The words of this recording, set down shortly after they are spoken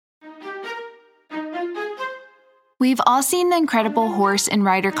We've all seen the incredible horse and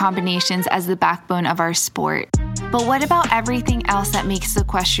rider combinations as the backbone of our sport. But what about everything else that makes the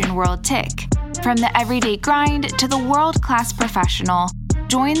equestrian world tick? From the everyday grind to the world-class professional,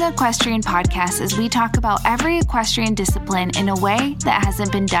 join the Equestrian Podcast as we talk about every equestrian discipline in a way that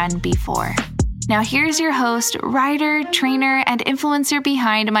hasn't been done before. Now here's your host, rider, trainer, and influencer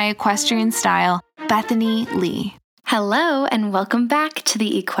behind my equestrian style, Bethany Lee. Hello, and welcome back to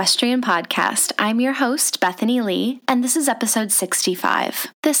the Equestrian Podcast. I'm your host, Bethany Lee, and this is episode 65.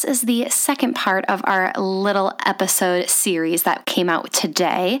 This is the second part of our little episode series that came out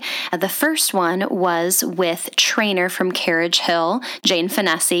today. The first one was with trainer from Carriage Hill, Jane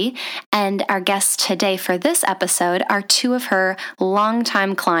Fennessy, and our guests today for this episode are two of her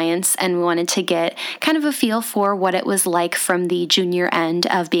longtime clients, and we wanted to get kind of a feel for what it was like from the junior end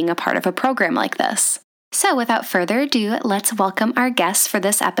of being a part of a program like this. So without further ado, let's welcome our guests for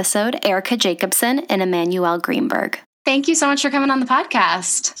this episode, Erika Jakobson and Emmanuelle Greenberg. Thank you so much for coming on the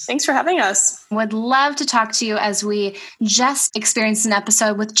podcast. Thanks for having us. Would love to talk to you as we just experienced an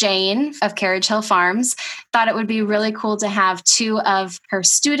episode with Jane of Carriage Hill Farms. Thought it would be really cool to have two of her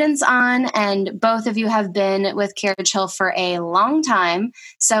students on, and both of you have been with Carriage Hill for a long time.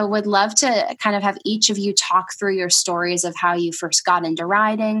 So would love to kind of have each of you talk through your stories of how you first got into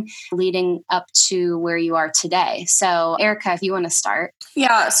riding, leading up to where you are today. So Erika, if you want to start.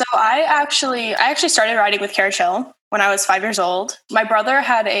 Yeah, so I actually started riding with Carriage Hill when I was 5 years old. My brother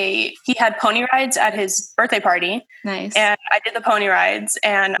had pony rides at his birthday party. Nice. And I did the pony rides,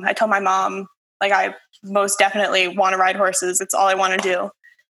 and I told my mom, I most definitely want to ride horses. It's all I want to do.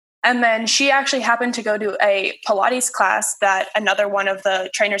 And then she actually happened to go to a Pilates class that another one of the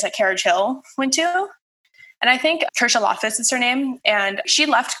trainers at Carriage Hill went to. And I think Interscholastic is her name. And she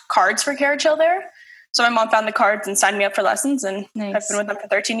left cards for Carriage Hill there. So my mom found the cards and signed me up for lessons. And Nice. I've been with them for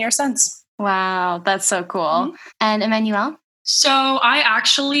 13 years since. Wow, that's so cool. Mm-hmm. And Emmanuelle? So I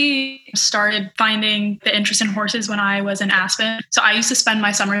actually started finding the interest in horses when I was in Aspen. So I used to spend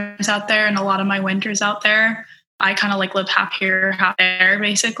my summers out there and a lot of my winters out there. I kind of lived half here, half there,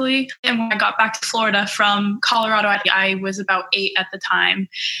 basically. And when I got back to Florida from Colorado, I was about 8 at the time.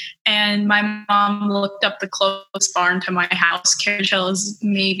 And my mom looked up the closest barn to my house. Carriage Hill is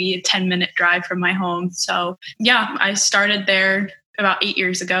maybe a 10-minute drive from my home. So yeah, I started there about 8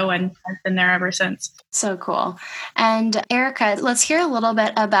 years ago, and I've been there ever since. So cool. And Erika, let's hear a little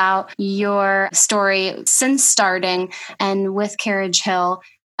bit about your story since starting and with Carriage Hill,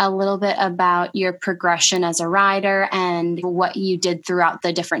 a little bit about your progression as a rider and what you did throughout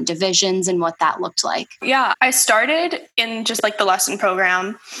the different divisions and what that looked like. Yeah, I started in just the lesson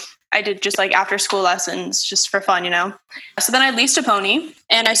program. I did just after school lessons just for fun, So then I leased a pony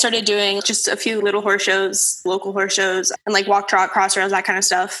and I started doing just a few little horse shows, local horse shows, and walk, trot, crossroads, that kind of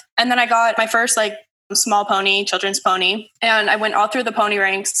stuff. And then I got my first small pony, children's pony. And I went all through the pony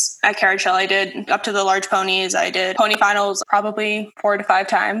ranks at Carriage Hill. I did up to the large ponies. I did pony finals probably 4 to 5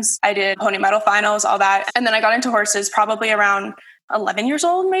 times. I did pony medal finals, all that. And then I got into horses probably around 11 years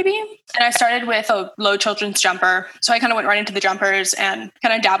old, maybe. And I started with a low children's jumper. So I kind of went right into the jumpers and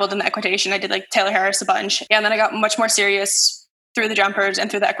kind of dabbled in the equitation. I did Taylor Harris a bunch. And then I got much more serious through the jumpers and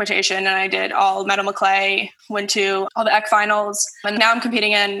through the equitation. And I did all Meadow McClay, went to all the Eq finals. And now I'm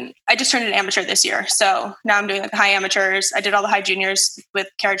competing I just turned an amateur this year. So now I'm doing the high amateurs. I did all the high juniors with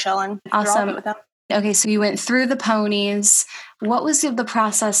Carriage Hill and Awesome. With them. Okay, so you went through the ponies. What was the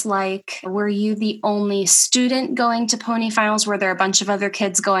process like? Were you the only student going to pony finals? Were there a bunch of other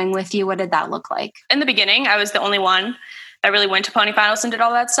kids going with you? What did that look like? In the beginning, I was the only one that really went to pony finals and did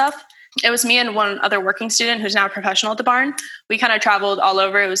all that stuff. It was me and one other working student who's now a professional at the barn. We kind of traveled all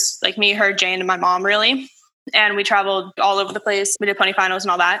over. It was me, her, Jane, and my mom, really. And we traveled all over the place. We did pony finals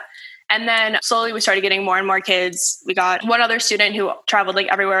and all that. And then slowly we started getting more and more kids. We got one other student who traveled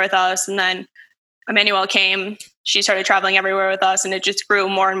everywhere with us. And then Emmanuelle came. She started traveling everywhere with us, and it just grew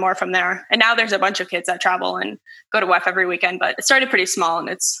more and more from there. And now there's a bunch of kids that travel and go to WEF every weekend, but it started pretty small and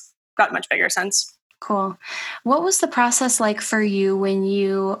it's got much bigger since. Cool. What was the process like for you when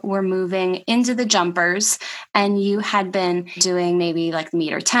you were moving into the jumpers and you had been doing maybe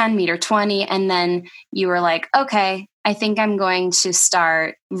meter 10, meter 20, and then you were okay, I think I'm going to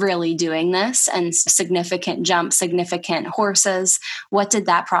start really doing this and significant jumps, significant horses. What did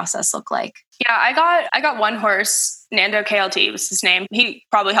that process look like? Yeah, I got one horse, Nando KLT was his name. He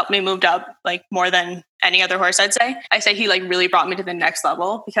probably helped me move up more than any other horse, I'd say. I say he really brought me to the next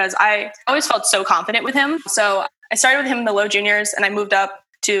level because I always felt so confident with him. So I started with him in the low juniors and I moved up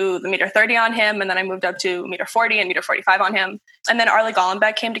to the meter 30 on him. And then I moved up to meter 40 and meter 45 on him. And then Arlie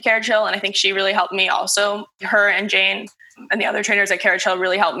Gollenbeck came to Carriage Hill. And I think she really helped me also. Her and Jane and the other trainers at Carriage Hill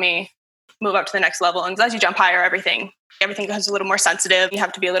really helped me move up to the next level. And as you jump higher, everything becomes a little more sensitive. You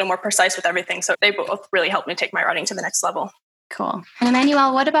have to be a little more precise with everything. So they both really helped me take my riding to the next level. Cool. And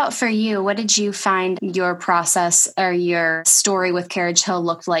Emmanuelle, what about for you? What did you find your process or your story with Carriage Hill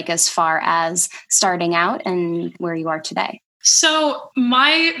looked like as far as starting out and where you are today? So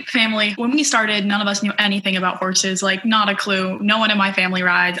my family, when we started, none of us knew anything about horses, like not a clue. No one in my family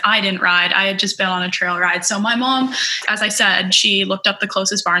rides. I didn't ride. I had just been on a trail ride. So my mom, as I said, she looked up the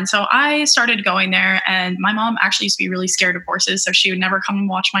closest barn. So I started going there, and my mom actually used to be really scared of horses. So she would never come and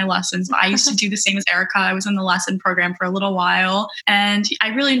watch my lessons. I used to do the same as Erika. I was in the lesson program for a little while, and I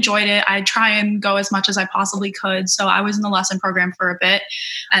really enjoyed it. I'd try and go as much as I possibly could. So I was in the lesson program for a bit.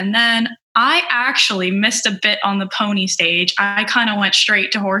 And then I actually missed a bit on the pony stage. I kind of went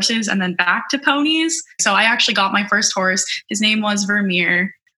straight to horses and then back to ponies. So I actually got my first horse. His name was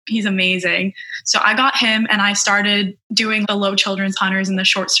Vermeer. He's amazing. So I got him and I started doing the low children's hunters and the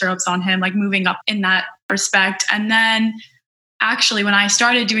short stirrups on him, like moving up in that respect. And then actually, when I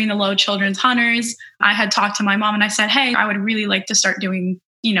started doing the low children's hunters, I had talked to my mom and I said, hey, I would really like to start doing,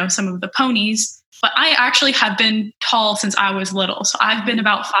 some of the ponies. But I actually have been tall since I was little. So I've been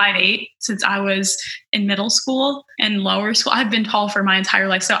about 5'8" since I was in middle school and lower school. I've been tall for my entire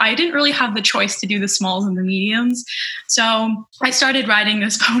life. So I didn't really have the choice to do the smalls and the mediums. So I started riding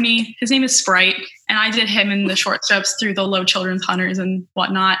this pony. His name is Sprite. And I did him in the short strips through the low children's hunters and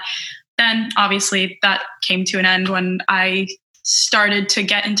whatnot. Then obviously that came to an end when I started to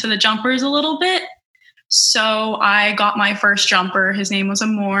get into the jumpers a little bit. So I got my first jumper. His name was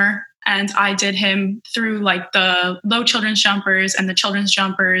Amore. And I did him through like the low children's jumpers and the children's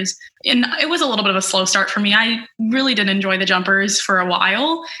jumpers. And it was a little bit of a slow start for me. I really did enjoy the jumpers for a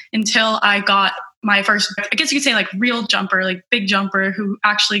while until I got my first, I guess you could say like real jumper, like big jumper who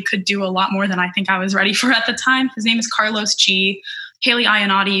actually could do a lot more than I think I was ready for at the time. His name is Carlos G. Haley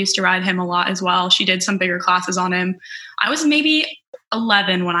Ionati used to ride him a lot as well. She did some bigger classes on him. I was maybe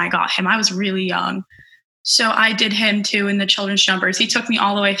 11 when I got him. I was really young. So I did him too in the children's jumpers. He took me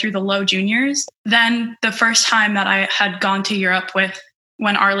all the way through the low juniors. Then the first time that I had gone to Europe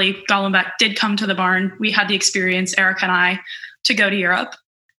when Arlie Gollenbeck did come to the barn, we had the experience, Erika and I, to go to Europe.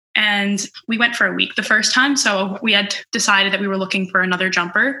 And we went for a week the first time. So we had decided that we were looking for another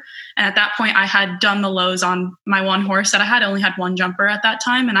jumper. And at that point, I had done the lows on my one horse that I had. I only had one jumper at that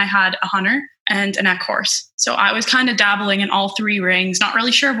time. And I had a hunter and an eck horse. So I was kind of dabbling in all three rings, not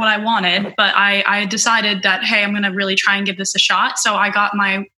really sure what I wanted, but I decided that, hey, I'm going to really try and give this a shot. So I got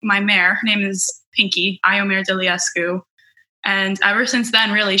my mare. Her name is Pinky, Iomare Diliescu. And ever since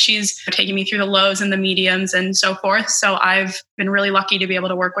then, really, she's taken me through the lows and the mediums and so forth. So I've been really lucky to be able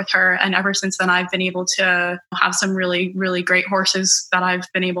to work with her. And ever since then, I've been able to have some really, really great horses that I've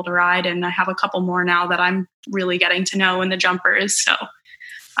been able to ride. And I have a couple more now that I'm really getting to know in the jumpers. So,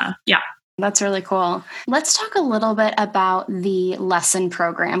 yeah. That's really cool. Let's talk a little bit about the lesson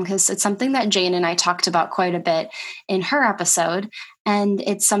program, because it's something that Jane and I talked about quite a bit in her episode. And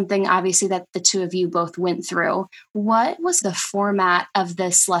it's something obviously that the two of you both went through. What was the format of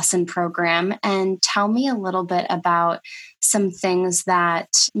this lesson program? And tell me a little bit about some things that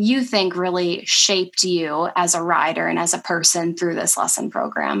you think really shaped you as a rider and as a person through this lesson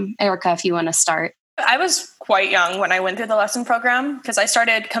program. Erika, if you want to start. I was quite young when I went through the lesson program because I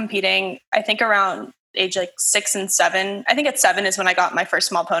started competing, I think around age like 6 and 7. I think at 7 is when I got my first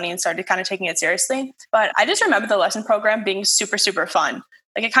small pony and started kind of taking it seriously. But I just remember the lesson program being super, super fun.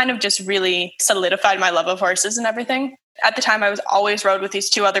 Like it kind of just really solidified my love of horses and everything. At the time, I was always rode with these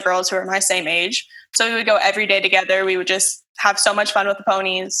two other girls who were my same age. So we would go every day together. We would just have so much fun with the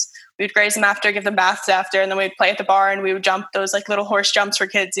ponies. We would graze them after, give them baths after, and then we'd play at the barn. We would jump those like little horse jumps for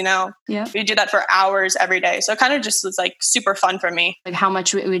kids, Yeah. We'd do that for hours every day. So it kind of just was like super fun for me. Like how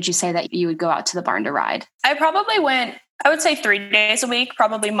much would you say that you would go out to the barn to ride? I probably went, I would say 3 days a week,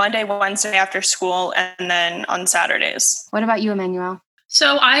 probably Monday, Wednesday after school, and then on Saturdays. What about you, Emmanuelle?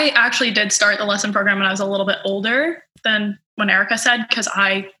 So I actually did start the lesson program when I was a little bit older than when Erika said, because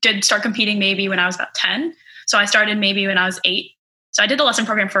I did start competing maybe when I was about 10. So I started maybe when I was 8. So I did the lesson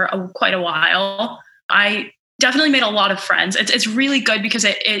program for quite a while. I definitely made a lot of friends. It's really good because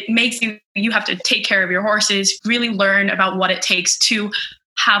it makes you have to take care of your horses, really learn about what it takes to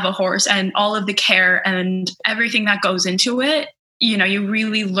have a horse and all of the care and everything that goes into it. You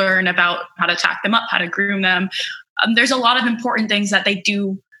really learn about how to tack them up, how to groom them. There's a lot of important things that they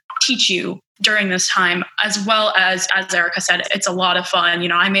do teach you during this time, as well as Erika said, it's a lot of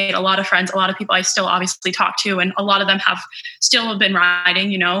fun. I made a lot of friends, a lot of people I still obviously talk to, and a lot of them have still been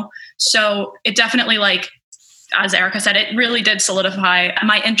riding, So it definitely as Erika said, it really did solidify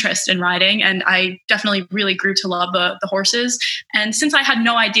my interest in riding. And I definitely really grew to love the horses. And since I had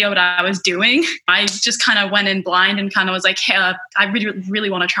no idea what I was doing, I just kind of went in blind and kind of was like, hey, I really, really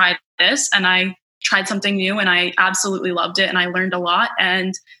want to try this. And I tried something new and I absolutely loved it. And I learned a lot.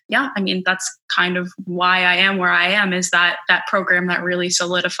 And yeah, I mean, that's kind of why I am where I am, is that program that really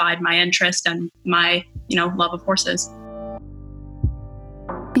solidified my interest and my, love of horses.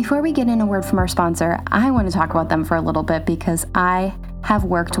 Before we get in a word from our sponsor, I want to talk about them for a little bit because I have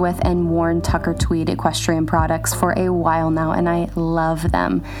worked with and worn Tucker Tweed equestrian products for a while now, and I love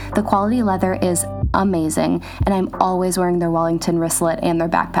them. The quality leather is amazing, and I'm always wearing their Wellington wristlet and their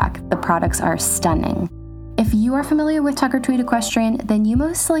backpack. The products are stunning. If you are familiar with Tucker Tweed Equestrian, then you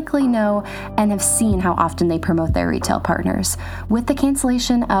most likely know and have seen how often they promote their retail partners. With the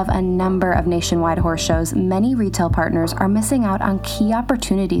cancellation of a number of nationwide horse shows, many retail partners are missing out on key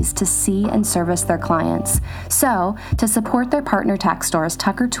opportunities to see and service their clients. So, to support their partner tack stores,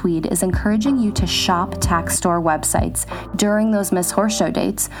 Tucker Tweed is encouraging you to shop tack store websites during those missed horse show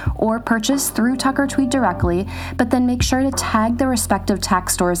dates, or purchase through Tucker Tweed directly, but then make sure to tag the respective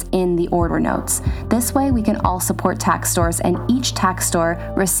tack stores in the order notes. This way, we can all support tack stores, and each tack store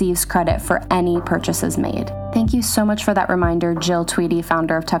receives credit for any purchases made. Thank you so much for that reminder, Jill Tweedy,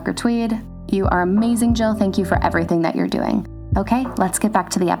 founder of Tucker Tweed. You are amazing, Jill. Thank you for everything that you're doing. Okay, let's get back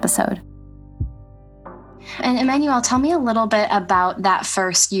to the episode. And Emmanuelle, tell me a little bit about that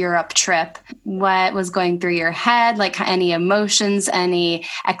first Europe trip. What was going through your head? Like any emotions, any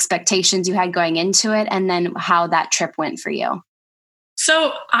expectations you had going into it, and then how that trip went for you.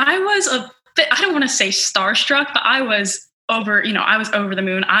 So I was I don't want to say starstruck, but I was over the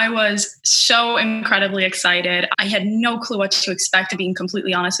moon. I was so incredibly excited. I had no clue what to expect, to being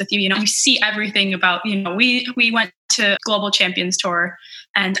completely honest with you. You see everything about, we went to Global Champions Tour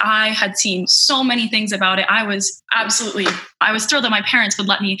and I had seen so many things about it. I was thrilled that my parents would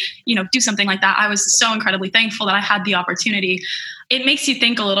let me, do something like that. I was so incredibly thankful that I had the opportunity. It makes you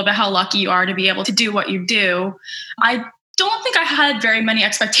think a little bit how lucky you are to be able to do what you do. I don't think I had very many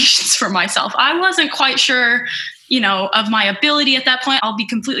expectations for myself. I wasn't quite sure, of my ability at that point. I'll be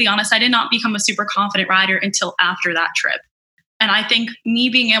completely honest. I did not become a super confident rider until after that trip. And I think me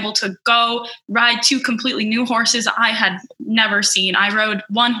being able to go ride two completely new horses I had never seen. I rode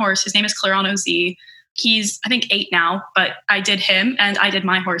one horse. His name is Clarano Z. He's, I think, 8 now, but I did him and I did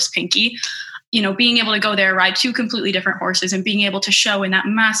my horse, Pinky. Being able to go there, ride two completely different horses and being able to show in that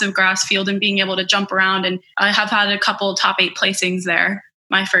massive grass field and being able to jump around. And I have had a couple top 8 placings there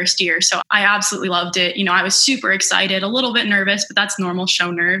my first year. So I absolutely loved it. I was super excited, a little bit nervous, but that's normal show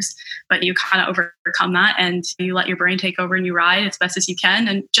nerves. But you kind of overcome that and you let your brain take over and you ride as best as you can.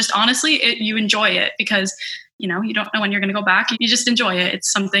 And just honestly, you enjoy it because, you don't know when you're going to go back. You just enjoy it.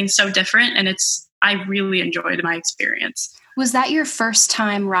 It's something so different. And I really enjoyed my experience. Was that your first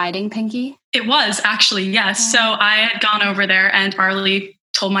time riding, Pinky? It was actually, yes. So I had gone over there and Arlie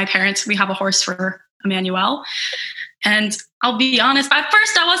told my parents we have a horse for Emmanuelle. And I'll be honest, at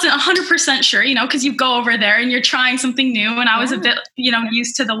first I wasn't 100% sure, because you go over there and you're trying something new. And I was a bit,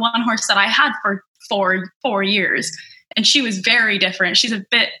 used to the one horse that I had for 4 years. And she was very different. She's a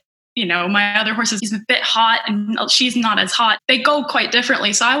bit, my other horse is a bit hot and she's not as hot. They go quite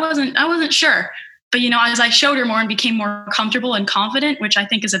differently. So I wasn't sure. But, as I showed her more and became more comfortable and confident, which I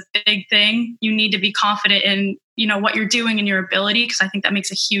think is a big thing, you need to be confident in, what you're doing and your ability, because I think that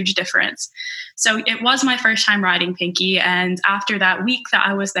makes a huge difference. So it was my first time riding Pinky. And after that week that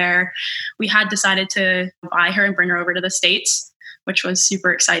I was there, we had decided to buy her and bring her over to the States, which was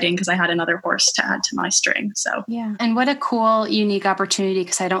super exciting because I had another horse to add to my string. So, yeah. And what a cool, unique opportunity,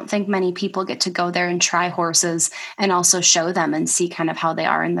 because I don't think many people get to go there and try horses and also show them and see kind of how they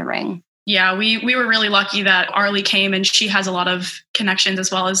are in the ring. Yeah, we were really lucky that Arlie came and she has a lot of connections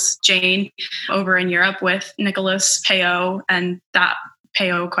as well as Jane over in Europe with Nicholas Payot and that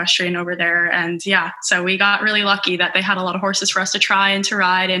Payot equestrian over there. And yeah, so we got really lucky that they had a lot of horses for us to try and to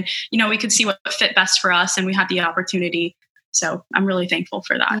ride. And, we could see what fit best for us and we had the opportunity. So I'm really thankful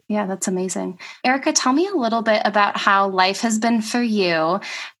for that. Yeah, that's amazing. Erika, tell me a little bit about how life has been for you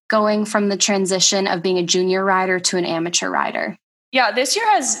going from the transition of being a junior rider to an amateur rider. Yeah, this year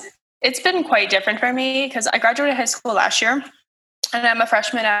it's been quite different for me because I graduated high school last year and I'm a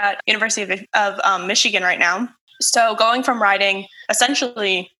freshman at University of Michigan right now. So going from riding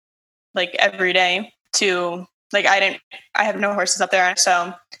essentially like every day to like, I have no horses up there.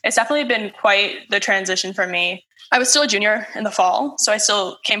 So it's definitely been quite the transition for me. I was still a junior in the fall. So I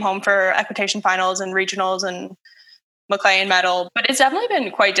still came home for equitation finals and regionals and McLean medal, but it's definitely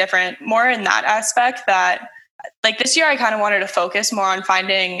been quite different, more in that aspect that like this year, I kind of wanted to focus more on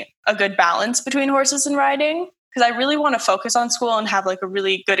finding a good balance between horses and riding. because I really want to focus on school and have like a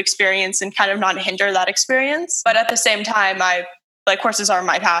really good experience and kind of not hinder that experience. But at the same time, horses are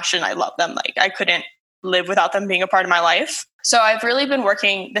my passion. I love them. Like I couldn't live without them being a part of my life. So I've really been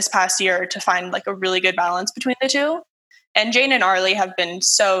working this past year to find like a really good balance between the two. And Jane and Arlie have been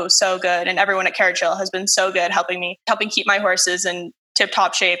so good. And everyone at Carriage Hill has been so good helping keep my horses in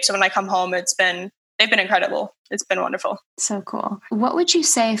tip-top shape. So when I come home, they've been incredible. It's been wonderful. So cool. What would you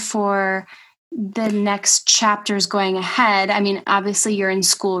say for the next chapters going ahead? I mean, obviously you're in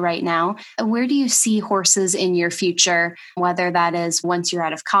school right now. Where do you see horses in your future, whether that is once you're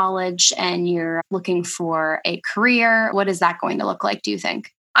out of college and you're looking for a career? What is that going to look like, do you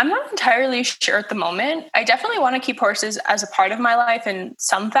think? I'm not entirely sure at the moment. I definitely want to keep horses as a part of my life in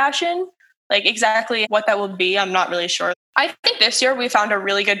some fashion. Like exactly what that will be, I'm not really sure. I think this year we found a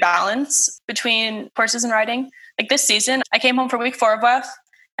really good balance between horses and riding. Like this season, I came home for week 4 of WEF,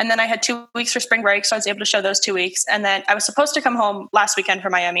 and then I had 2 weeks for spring break, so I was able to show those 2 weeks. And then I was supposed to come home last weekend for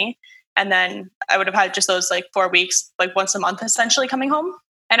Miami, and then I would have had just those like 4 weeks, like once a month essentially coming home.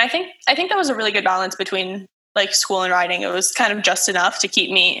 And I think that was a really good balance between like school and riding. It was kind of just enough to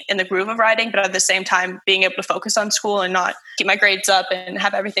keep me in the groove of riding, but at the same time being able to focus on school and not keep my grades up and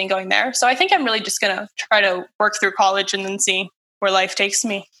have everything going there. So I think I'm really just going to try to work through college and then see where life takes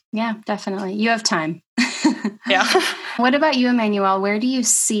me. Yeah, definitely. You have time. Yeah. What about you, Emmanuelle? Where do you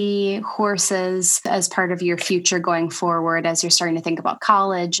see horses as part of your future going forward as you're starting to think about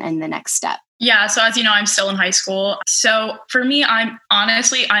college and the next step? Yeah. So as you know, I'm still in high school. So for me, I'm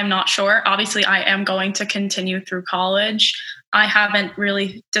not sure. Obviously, I am going to continue through college. I haven't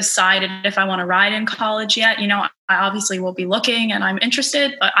really decided if I want to ride in college yet. You know, I obviously will be looking and I'm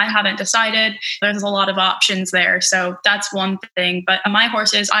interested, but I haven't decided. There's a lot of options there. So that's one thing. But my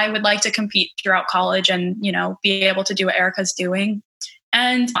horses, I would like to compete throughout college and, you know, be able to do what Erika's doing.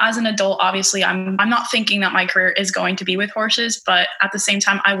 And as an adult, obviously, I'm not thinking that my career is going to be with horses, but at the same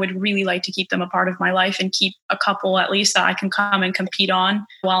time, I would really like to keep them a part of my life and keep a couple at least that I can come and compete on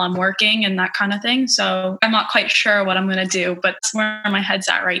while I'm working and that kind of thing. So I'm not quite sure what I'm going to do, but that's where my head's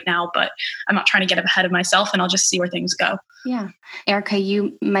at right now. But I'm not trying to get ahead of myself, and I'll just see where things go. Yeah. Erika,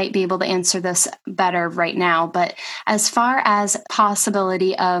 you might be able to answer this better right now, but as far as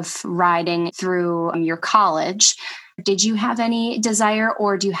possibility of riding through your college, did you have any desire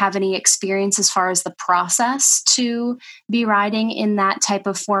or do you have any experience as far as the process to be riding in that type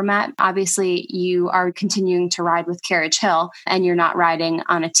of format? Obviously, you are continuing to ride with Carriage Hill and you're not riding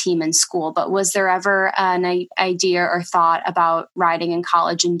on a team in school, but was there ever an idea or thought about riding in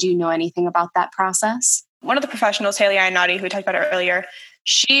college, and do you know anything about that process? One of the professionals, Haley Ionati, who we talked about earlier,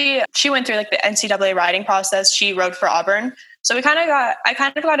 she went through like the NCAA riding process. She rode for Auburn. So I kind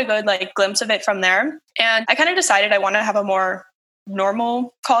of got a good like glimpse of it from there. And I kind of decided I want to have a more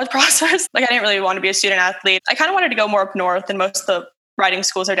normal college process. Like I didn't really want to be a student athlete. I kind of wanted to go more up north, and most of the riding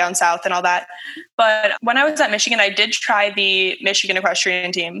schools are down south and all that. But when I was at Michigan, I did try the Michigan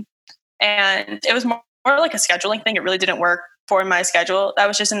Equestrian Team, and it was more like a scheduling thing. It really didn't work for my schedule. That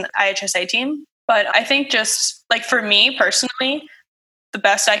was just an IHSA team. But I think just like for me personally, the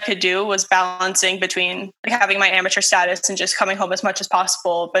best I could do was balancing between like having my amateur status and just coming home as much as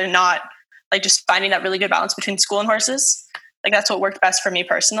possible, but not like just finding that really good balance between school and horses. Like that's what worked best for me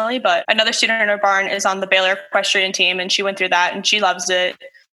personally. But another student in our barn is on the Baylor Equestrian Team, and she went through that and she loves it.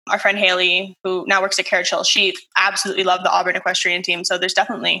 Our friend Haley, who now works at Carriage Hill, she absolutely loved the Auburn Equestrian Team. So there's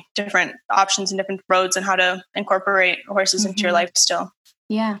definitely different options and different roads and how to incorporate horses into your life still.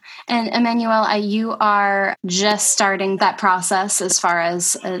 Yeah. And Emmanuelle, you are just starting that process as far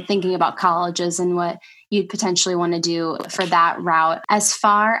as thinking about colleges and what you'd potentially want to do for that route. As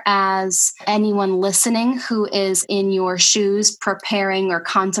far as anyone listening who is in your shoes preparing or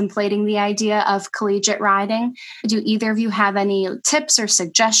contemplating the idea of collegiate riding, do either of you have any tips or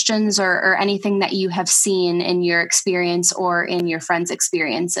suggestions or anything that you have seen in your experience or in your friends'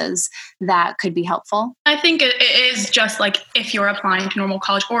 experiences that could be helpful? I think it is just like if you're applying to normal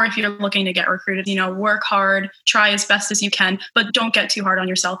college or if you're looking to get recruited, you know, work hard, try as best as you can, but don't get too hard on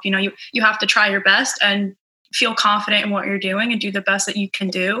yourself. You know, you have to try your best and feel confident in what you're doing and do the best that you can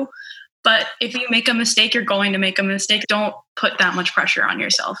do. But if you make a mistake, you're going to make a mistake. Don't put that much pressure on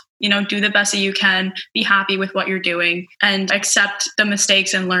yourself. You know, do the best that you can, be happy with what you're doing, and accept the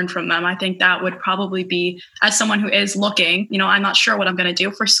mistakes and learn from them. I think that would probably be, as someone who is looking, you know, I'm not sure what I'm going to do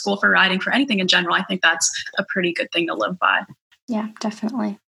for school, for riding, for anything in general. I think that's a pretty good thing to live by. Yeah,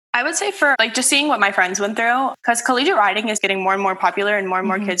 definitely. I would say for like just seeing what my friends went through, because collegiate riding is getting more and more popular and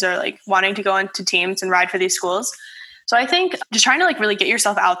more kids are like wanting to go into teams and ride for these schools. So I think just trying to like really get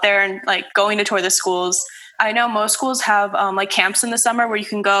yourself out there and like going to tour the schools. I know most schools have like camps in the summer where you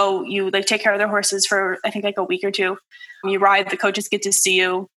can go, you like take care of their horses for I think like a week or two. You ride, the coaches get to see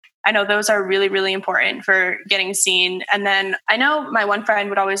you. I know those are really, really important for getting seen. And then I know my one friend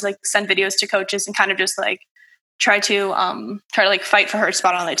would always like send videos to coaches and kind of just like try to like fight for her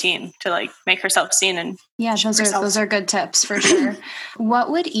spot on the team to like make herself seen. And yeah, those are good tips for sure.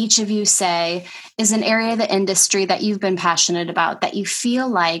 What would each of you say is an area of the industry that you've been passionate about that you feel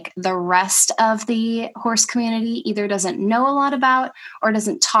like the rest of the horse community either doesn't know a lot about or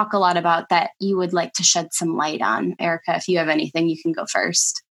doesn't talk a lot about that you would like to shed some light on? Erika, if you have anything, you can go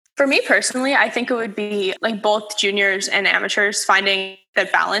first. For me personally, I think it would be like both juniors and amateurs finding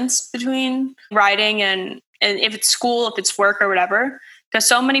that balance between riding and if it's school, if it's work or whatever, because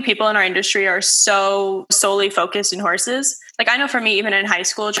so many people in our industry are so solely focused in horses. Like I know for me, even in high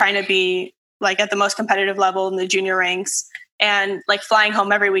school, trying to be like at the most competitive level in the junior ranks and like flying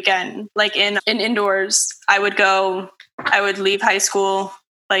home every weekend, like in indoors, I would leave high school,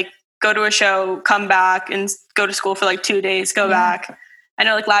 like go to a show, come back and go to school for like 2 days, go back. I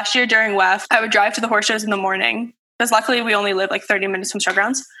know like last year during WEF, I would drive to the horse shows in the morning because luckily we only live like 30 minutes from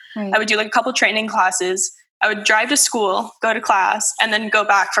showgrounds. Right. I would do like a couple training classes. I would drive to school, go to class, and then go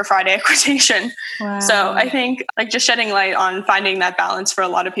back for Friday equitation. Wow. So I think like just shedding light on finding that balance for a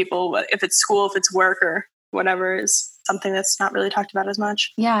lot of people, if it's school, if it's work or whatever, is something that's not really talked about as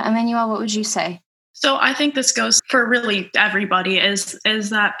much. Yeah. Emmanuelle, what would you say? So I think this goes for really everybody is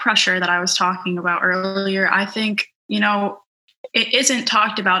that pressure that I was talking about earlier. I think, it isn't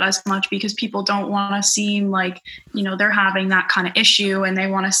talked about as much because people don't want to seem like, they're having that kind of issue and they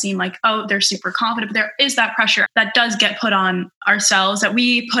want to seem like, oh, they're super confident. But there is that pressure that does get put on ourselves, that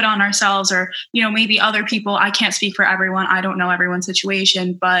we put on ourselves, or, maybe other people. I can't speak for everyone. I don't know everyone's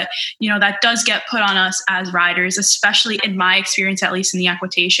situation, but, that does get put on us as riders, especially in my experience, at least in the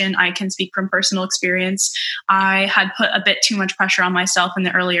equitation. I can speak from personal experience. I had put a bit too much pressure on myself in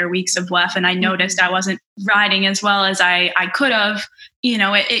the earlier weeks of WEF, and I noticed I wasn't riding as well as I could have.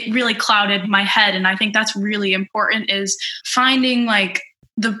 It really clouded my head. And I think that's really important, is finding like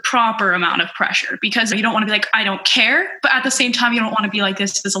the proper amount of pressure, because you don't want to be like, I don't care. But at the same time, you don't want to be like,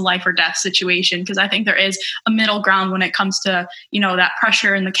 this is a life or death situation. Because I think there is a middle ground when it comes to, that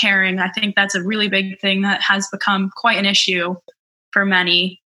pressure and the caring. I think that's a really big thing that has become quite an issue for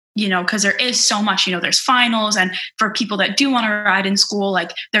many, because there is so much, there's finals. And for people that do want to ride in school,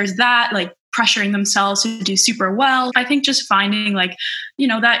 like there's that, like pressuring themselves to do super well. I think just finding like,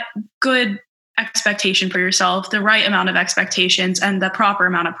 that good expectation for yourself, the right amount of expectations and the proper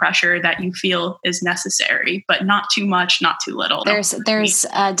amount of pressure that you feel is necessary, but not too much, not too little. There's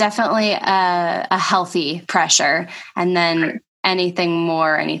definitely a healthy pressure. And then anything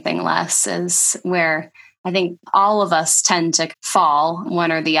more, anything less is where I think all of us tend to fall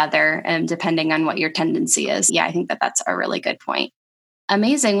one or the other, and depending on what your tendency is. Yeah, I think that's a really good point.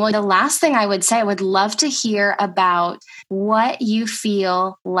 Amazing. Well, the last thing I would say, I would love to hear about what you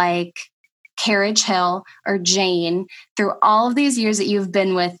feel like Carriage Hill or Jane, through all of these years that you've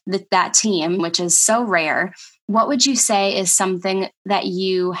been with that team, which is so rare. What would you say is something that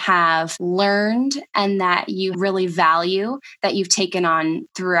you have learned and that you really value that you've taken on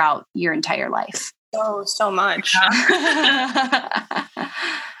throughout your entire life? So much. I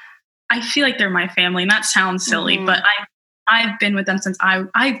feel like they're my family, and that sounds silly, but I've been with them since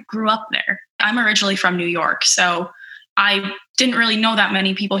I grew up there. I'm originally from New York, so I didn't really know that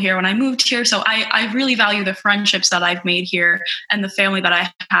many people here when I moved here. So I really value the friendships that I've made here and the family that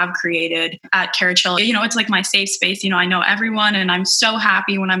I have created at Carriage Hill. It's like my safe space. I know everyone, and I'm so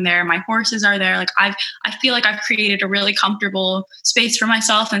happy when I'm there. My horses are there. Like I feel like I've created a really comfortable space for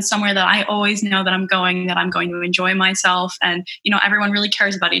myself, and somewhere that I always know that I'm going to enjoy myself. And, everyone really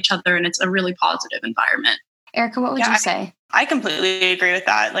cares about each other, and it's a really positive environment. Erika, what would you say? I completely agree with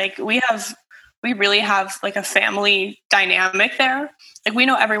that. Like we really have like a family dynamic there. Like we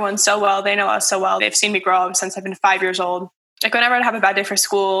know everyone so well. They know us so well. They've seen me grow up since I've been 5 years old. Like whenever I have a bad day for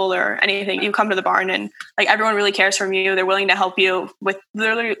school or anything, you come to the barn and like everyone really cares for you. They're willing to help you with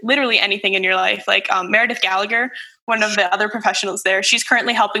literally anything in your life. Like Meredith Gallagher, one of the other professionals there, she's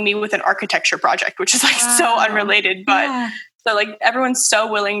currently helping me with an architecture project, which is like so unrelated, but so like everyone's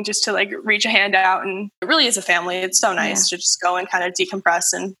so willing just to like reach a hand out, and it really is a family. It's so nice to just go and kind of decompress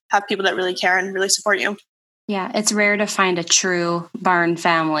and have people that really care and really support you. Yeah, it's rare to find a true barn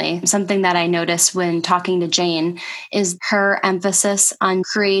family. Something that I noticed when talking to Jane is her emphasis on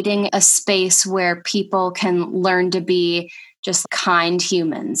creating a space where people can learn to be just kind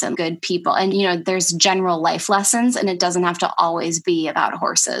humans and good people. And, there's general life lessons, and it doesn't have to always be about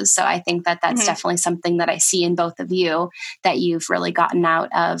horses. So I think that that's definitely something that I see in both of you, that you've really gotten out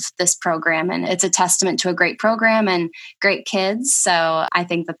of this program. And it's a testament to a great program and great kids. So I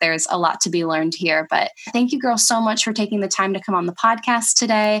think that there's a lot to be learned here. But thank you girls so much for taking the time to come on the podcast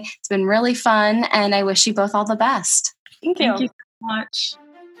today. It's been really fun, and I wish you both all the best. Thank you. Thank you so much.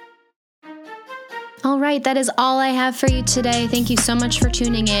 All right, that is all I have for you today. Thank you so much for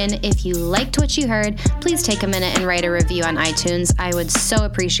tuning in. If you liked what you heard, please take a minute and write a review on iTunes. I would so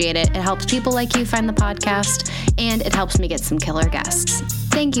appreciate it. It helps people like you find the podcast, and it helps me get some killer guests.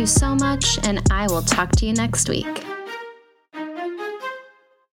 Thank you so much, and I will talk to you next week.